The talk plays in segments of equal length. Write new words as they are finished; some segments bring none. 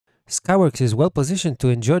Skyworks is well positioned to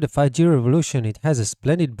enjoy the 5G revolution. It has a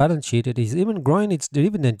splendid balance sheet. It is even growing its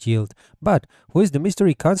dividend yield. But who is the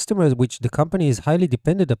mystery customer which the company is highly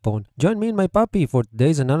dependent upon? Join me and my puppy for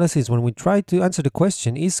today's analysis when we try to answer the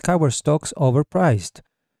question, is Skyworks stocks overpriced?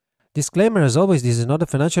 Disclaimer, as always, this is not a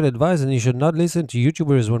financial advice and you should not listen to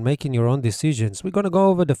YouTubers when making your own decisions. We're going to go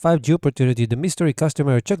over the 5G opportunity, the mystery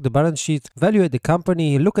customer, check the balance sheet, evaluate the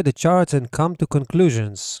company, look at the charts and come to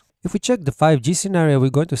conclusions. If we check the 5G scenario,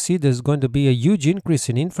 we're going to see there's going to be a huge increase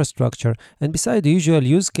in infrastructure, and beside the usual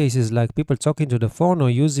use cases like people talking to the phone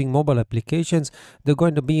or using mobile applications, there's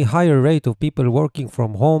going to be a higher rate of people working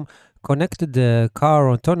from home, connected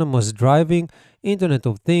car, autonomous driving, Internet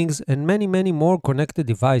of Things, and many more connected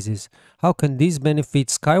devices. How can these benefit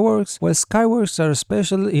Skyworks? Well, Skyworks are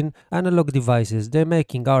special in analog devices. They're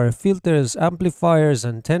making RF filters, amplifiers,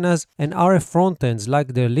 antennas, and RF front ends,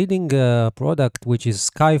 like their leading product, which is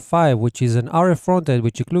Sky 5, which is an RF front end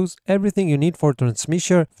which includes everything you need for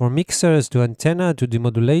transmission, from mixers to antenna to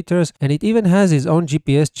demodulators, and it even has its own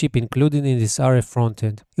GPS chip included in this RF front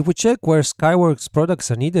end. If we check where Skyworks products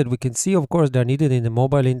are needed, we can see, of course, they're needed in the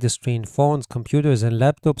mobile industry, in phones, computers and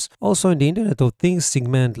laptops, also in the Internet of Things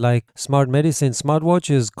segment like smart medicine,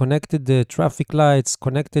 smartwatches, connected traffic lights,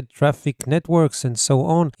 connected traffic networks, and so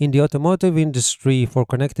on, in the automotive industry for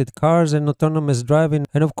connected cars and autonomous driving,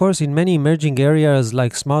 and of course in many emerging areas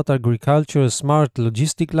like smart agriculture, smart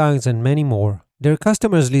logistic lines, and many more. Their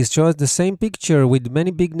customers list shows the same picture with many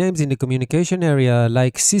big names in the communication area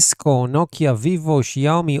like Cisco, Nokia, Vivo,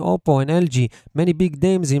 Xiaomi, Oppo and LG, many big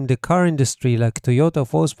names in the car industry like Toyota,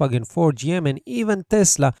 Volkswagen, Ford, GM and even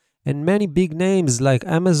Tesla, and many big names like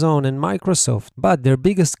Amazon and Microsoft. But their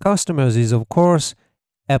biggest customers is of course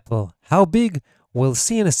Apple. How big? We'll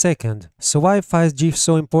see in a second. So why 5G is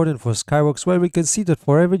so important for Skyworks? Well, we can see that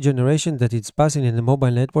for every generation that it's passing in the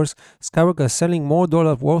mobile networks, Skyworks are selling more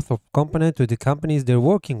dollar worth of component to the companies they're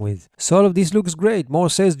working with. So all of this looks great. More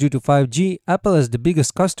sales due to 5G. Apple as the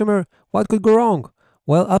biggest customer. What could go wrong?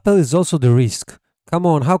 Well, Apple is also the risk. Come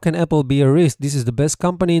on, how can Apple be a risk? This is the best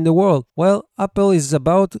company in the world. Well, Apple is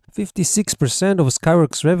about 56% of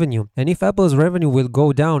Skyworks revenue. And if Apple's revenue will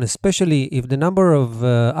go down, especially if the number of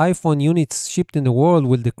iPhone units shipped in the world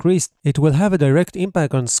will decrease, it will have a direct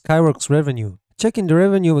impact on Skyworks revenue. Checking the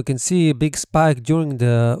revenue, we can see a big spike during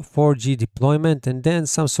the 4G deployment and then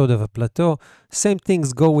some sort of a plateau. Same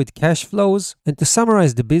things go with cash flows. And to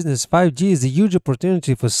summarize the business, 5G is a huge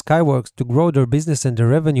opportunity for Skyworks to grow their business and their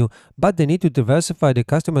revenue, but they need to diversify their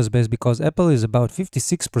customer base because Apple is about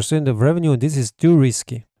 56% of revenue and this is too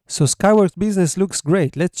risky. So Skyworks business looks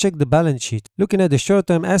great. Let's check the balance sheet. Looking at the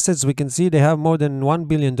short-term assets, we can see they have more than $1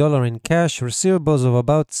 billion in cash, receivables of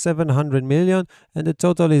about $700 million, and the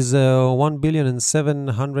total is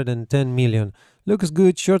 $1,710 million. Looks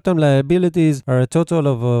good. Short-term liabilities are a total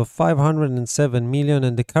of $507 million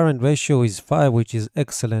and the current ratio is 5, which is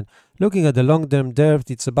excellent. Looking at the long-term debt,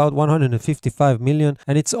 it's about $155 million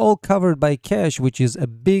and it's all covered by cash, which is a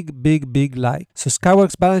big lie. So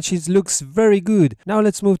Skyworks balance sheet looks very good. Now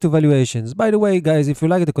let's move to valuations. By the way, guys, if you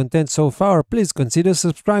like the content so far, please consider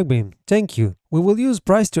subscribing. Thank you. We will use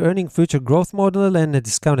price to earning future growth model and a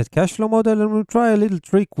discounted cash flow model, and we'll try a little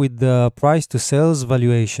trick with the price to sales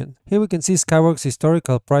valuation. Here we can see Skyworks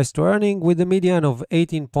historical price to earning with a median of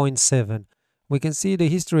 18.7. We can see the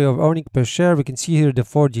history of earning per share. We can see here the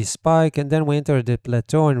 4G spike, and then we enter the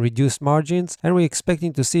plateau and reduced margins, and we're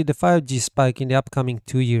expecting to see the 5G spike in the upcoming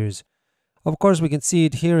 2 years. Of course, we can see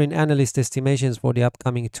it here in analyst estimations for the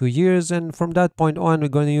upcoming 2 years, and from that point on, we're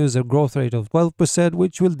going to use a growth rate of 12%,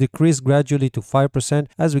 which will decrease gradually to 5%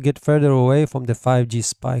 as we get further away from the 5G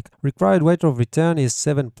spike. Required rate of return is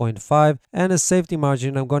 7.5, and a safety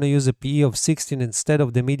margin, I'm going to use a PE of 16 instead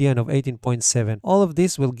of the median of 18.7. All of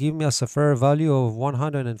this will give us a fair value of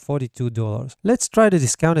 $142. Let's try the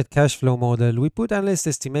discounted cash flow model. We put analyst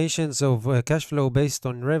estimations of cash flow based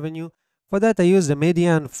on revenue. For that, I used the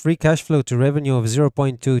median free cash flow to revenue of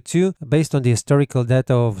 0.22 based on the historical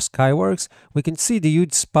data of Skyworks. We can see the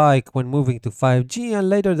huge spike when moving to 5G, and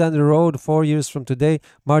later down the road, 4 years from today,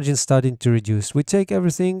 margins starting to reduce. We take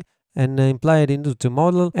everything and imply it into the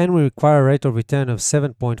model, and we require a rate of return of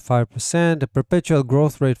 7.5%, a perpetual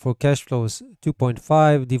growth rate for cash flows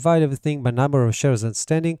 2.5, divide everything by number of shares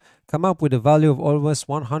outstanding, come up with a value of almost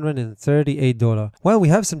 $138. Well, we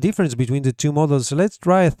have some difference between the two models, so let's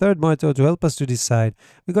try a third method to help us to decide.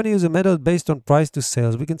 We're going to use a method based on price to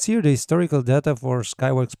sales. We can see here the historical data for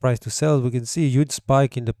Skyworks price to sales. We can see a huge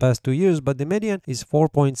spike in the past 2 years, but the median is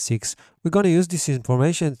 4.6. We're going to use this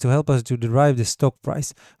information to help us to derive the stock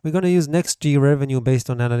price. We're going to use next year revenue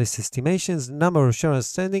based on analyst estimations, number of shares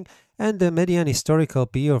outstanding, and the median historical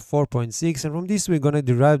PE of 4.6, and from this we're going to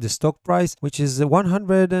derive the stock price, which is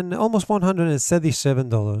almost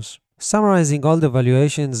 $137. Summarizing all the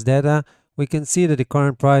valuations data, we can see that the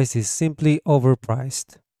current price is simply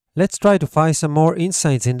overpriced. Let's try to find some more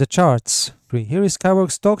insights in the charts. Here is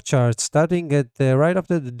Skyworks stock chart starting at right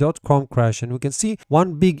after the dot-com crash, and we can see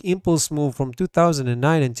one big impulse move from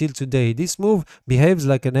 2009 until today. This move behaves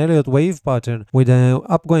like an Elliott wave pattern with an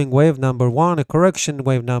upgoing wave number 1, a correction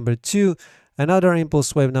wave number 2, another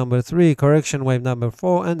impulse wave number 3, correction wave number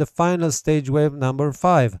 4, and the final stage wave number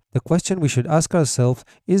 5. The question we should ask ourselves,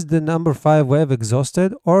 is the number 5 wave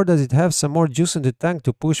exhausted, or does it have some more juice in the tank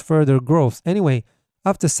to push further growth? Anyway,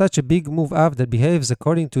 after such a big move up that behaves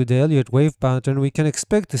according to the Elliott wave pattern, we can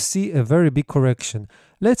expect to see a very big correction.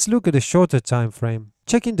 Let's look at the shorter time frame.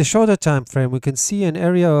 Checking the shorter time frame, we can see an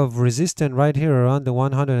area of resistance right here around the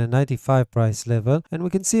 195 price level, and we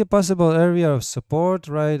can see a possible area of support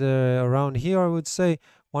right around here, I would say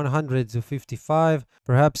 100 to 55,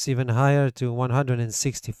 perhaps even higher to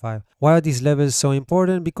 165. Why are these levels so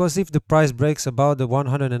important? Because if the price breaks about the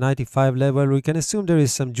 195 level, we can assume there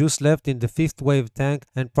is some juice left in the fifth wave tank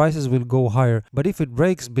and prices will go higher. But if it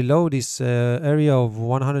breaks below this area of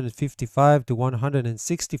 155 to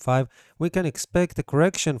 165, we can expect a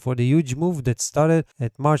correction for the huge move that started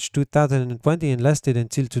at March 2020 and lasted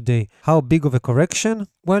until today. How big of a correction?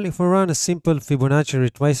 Well, if we run a simple Fibonacci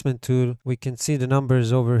retracement tool, we can see the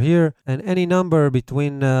numbers over here, and any number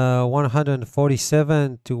between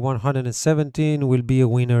 147 to 117 will be a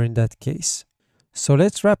winner in that case. So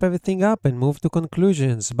let's wrap everything up and move to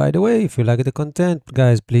conclusions. By the way, if you like the content,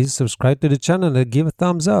 guys, please subscribe to the channel and give a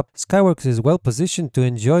thumbs up. Skyworks is well positioned to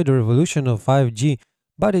enjoy the revolution of 5G.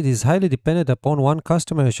 But it is highly dependent upon one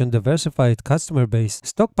customer and should diversify its customer base.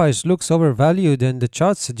 Stock price looks overvalued and the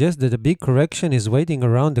chart suggests that a big correction is waiting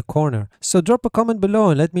around the corner. So drop a comment below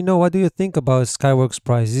and let me know what do you think about Skyworks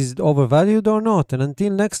price. Is it overvalued or not? And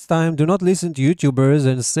until next time, do not listen to YouTubers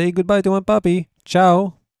and say goodbye to my puppy.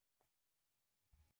 Ciao!